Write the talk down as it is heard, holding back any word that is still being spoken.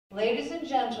Ladies and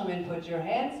gentlemen, put your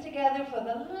hands together for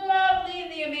the lovely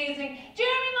and the amazing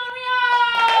Jerami Monreal!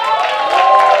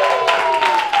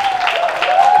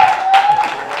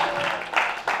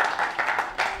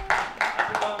 How's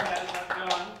it going, guys? How's it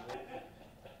going?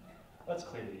 Let's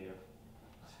clear the air.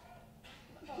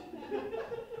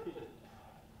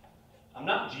 I'm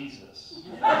not Jesus.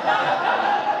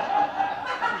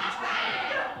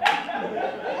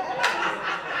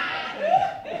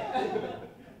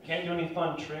 Can't do any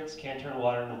fun tricks, can't turn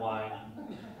water into wine.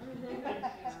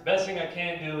 Best thing I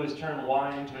can do is turn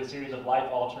wine into a series of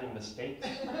life-altering mistakes.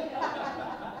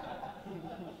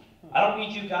 I don't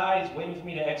need you guys waiting for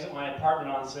me to exit my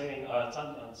apartment on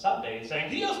Sunday saying,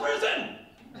 "He is risen!"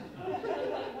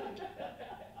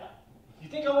 You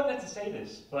think I wouldn't have to say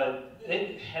this, but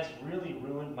it has really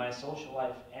ruined my social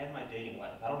life and my dating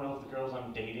life. I don't know if the girls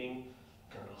I'm dating,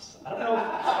 I don't know if the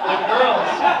girls,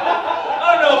 I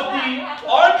don't know if the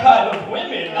archive of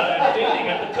women that I'm dating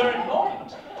at the current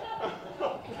moment.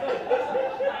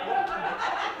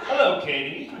 Hello,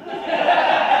 Katie.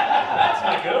 That's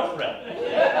my girlfriend.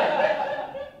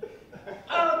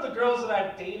 I don't know if the girls that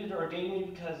I've dated are dating me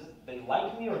because they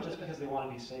like me or just because they want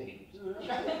to be saved. I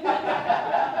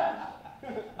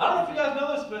don't know if you guys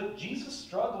know this, but Jesus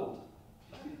struggled.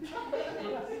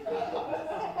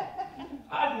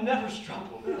 I've never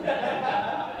struggled.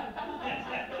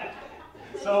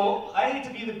 So I hate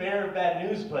to be the bearer of bad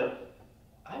news, but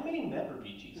I may never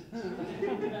be Jesus.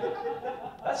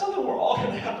 That's something we're all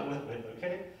going to have to live with,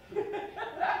 okay?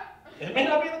 It may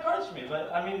not be in the cards for me,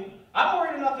 but I mean, I'm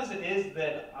worried enough as it is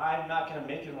that I'm not going to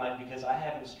make it in life because I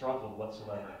haven't struggled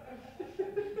whatsoever.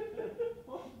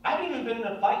 I haven't even been in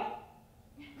a fight.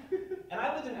 And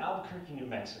I lived in Albuquerque, New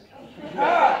Mexico.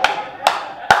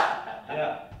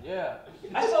 Yeah.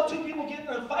 I saw two people get in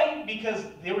a fight because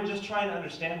they were just trying to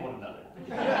understand one another.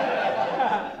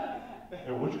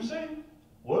 Hey, what'd you say?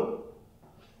 What?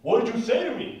 What did you say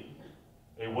to me?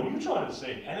 Hey, what are you trying to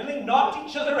say? And then they knocked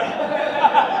each other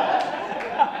out.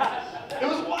 It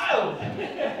was wild.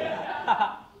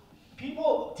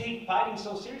 People take fighting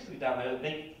so seriously down there.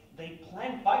 They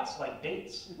plan fights like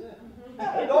dates.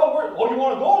 Hey, dog, oh, you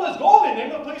want to go? Let's go then. Name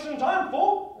the place and time,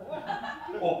 fool.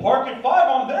 Oh, park at 5,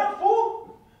 I'm there,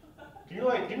 fool. Can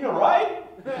you, give me a ride?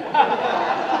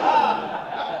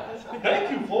 Thank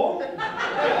you, fool.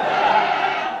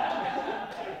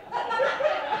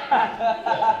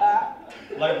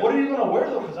 What are you going to wear,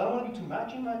 though? Because I don't want to be too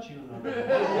matchy-matchy.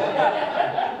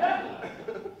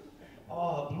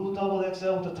 Oh, blue double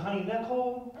XL with a tiny neck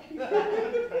hole?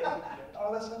 Oh,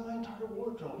 that's not my entire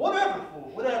wardrobe. Whatever, fool.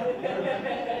 Whatever.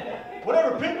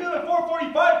 Whatever. Pick me up at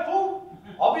 4:45, fool.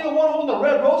 I'll be the one holding the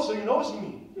red rose so you notice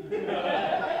me.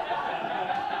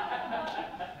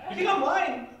 You think I'm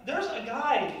lying? There's a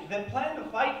guy that planned to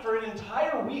fight for an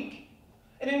entire week.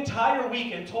 An entire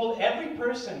week, and told every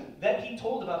person that he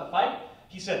told about the fight,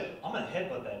 he said, "I'm going to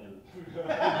headbutt that dude."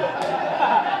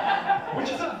 Which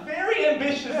is a very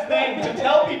ambitious thing to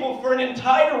tell people for an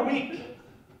entire week.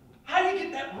 How do you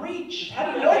get that reach? How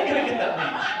do you know you're going to get that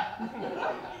reach?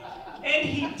 And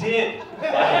he did.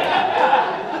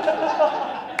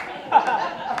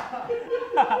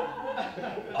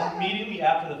 Immediately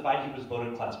after the fight, he was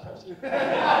voted class president.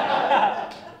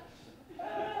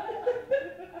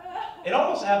 It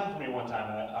almost happened for me one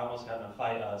time. I almost got in a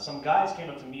fight. Some guys came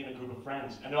up to me and a group of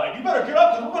friends, and they're like, "You better get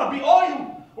up, because we're going to beat all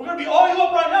you. We're going to beat all you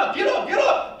up right now. Get up, get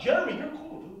up. Jeremy, you're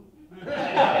cool, dude."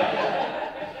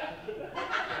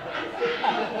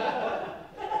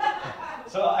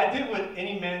 So I did what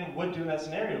any man would do in that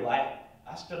scenario. I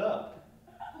stood up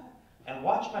and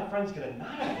watched my friends get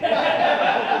annihilated.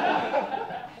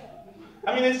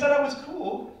 I mean, they said I was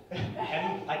cool,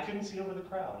 and I couldn't see over the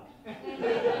crowd.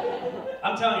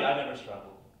 I'm telling you, I never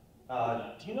struggled.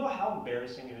 Do you know how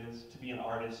embarrassing it is to be an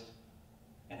artist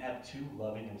and have 2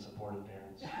 loving and supportive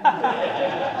parents?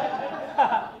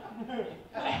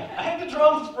 I had to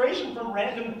draw inspiration from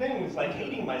random things, like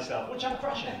hating myself, which I'm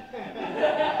crushing.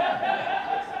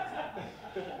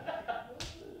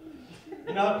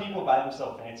 You know how people buy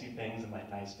themselves fancy things and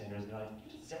nice dinners, and they're like,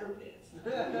 "You deserve this."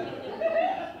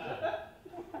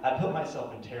 I put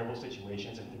myself in terrible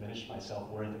situations and diminish my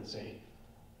self-worth and say,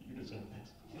 "You deserve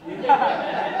this."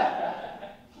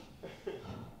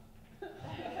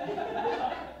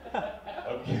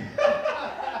 Okay.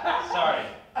 Sorry,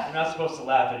 you're not supposed to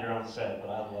laugh at your own set, but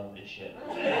I love this shit.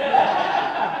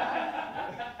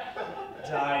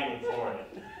 Dying for it.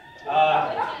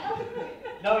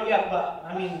 No, yeah, but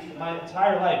I mean, my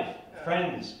entire life,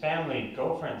 friends, family,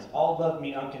 girlfriends, all loved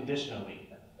me unconditionally.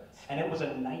 And it was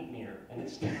a nightmare, and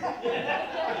it's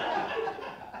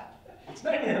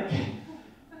nightmare.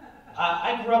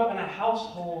 I grew up in a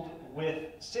household with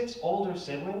 6 older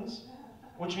siblings,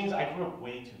 which means I grew up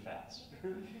way too fast.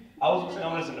 I was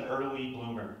known as an early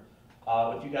bloomer.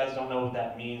 If you guys don't know what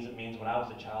that means, it means when I was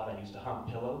a child, I used to hump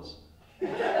pillows.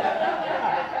 And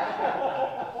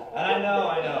I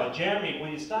know. Jeremy, will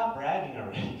you stop bragging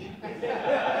already?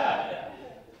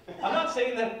 I'm not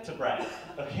saying that to brag,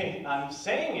 okay? I'm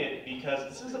saying it because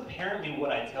this is apparently what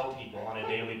I tell people on a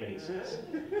daily basis.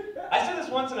 I said this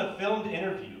once in a filmed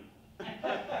interview.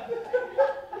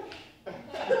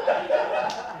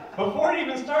 Before it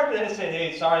even started, I said,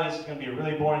 hey, sorry, this is going to be a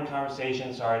really boring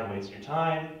conversation. Sorry to waste your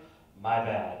time. My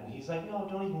bad. And he's like, no,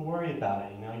 don't even worry about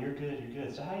it. You know, you're good, you're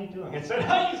good. So how you doing? I said,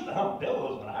 I used to hump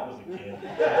pillows when I was a kid.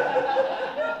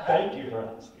 Thank you for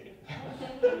asking.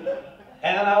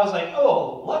 And then I was like,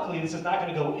 oh, luckily this is not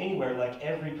going to go anywhere like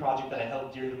every project that I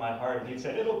held dear to my heart. And he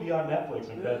said, it'll be on Netflix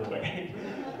in February.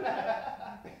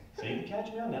 So you can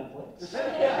catch me on Netflix.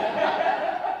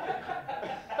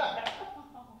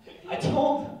 I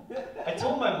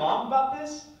told my mom about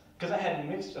this because I had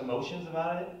mixed emotions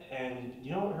about it, and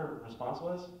you know what her response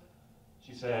was?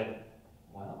 She said,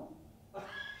 well,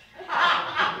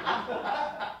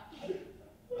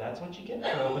 that's what you get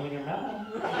for opening your mouth.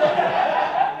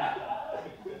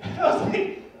 I was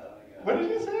like, what did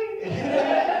you say?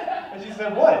 And she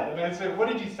said, what? And I said, what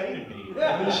did you say to me?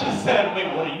 And then she said,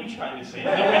 wait, what are you trying to say? And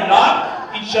then we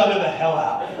knocked each other the hell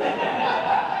out.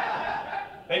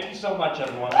 Thank you so much,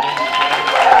 everyone.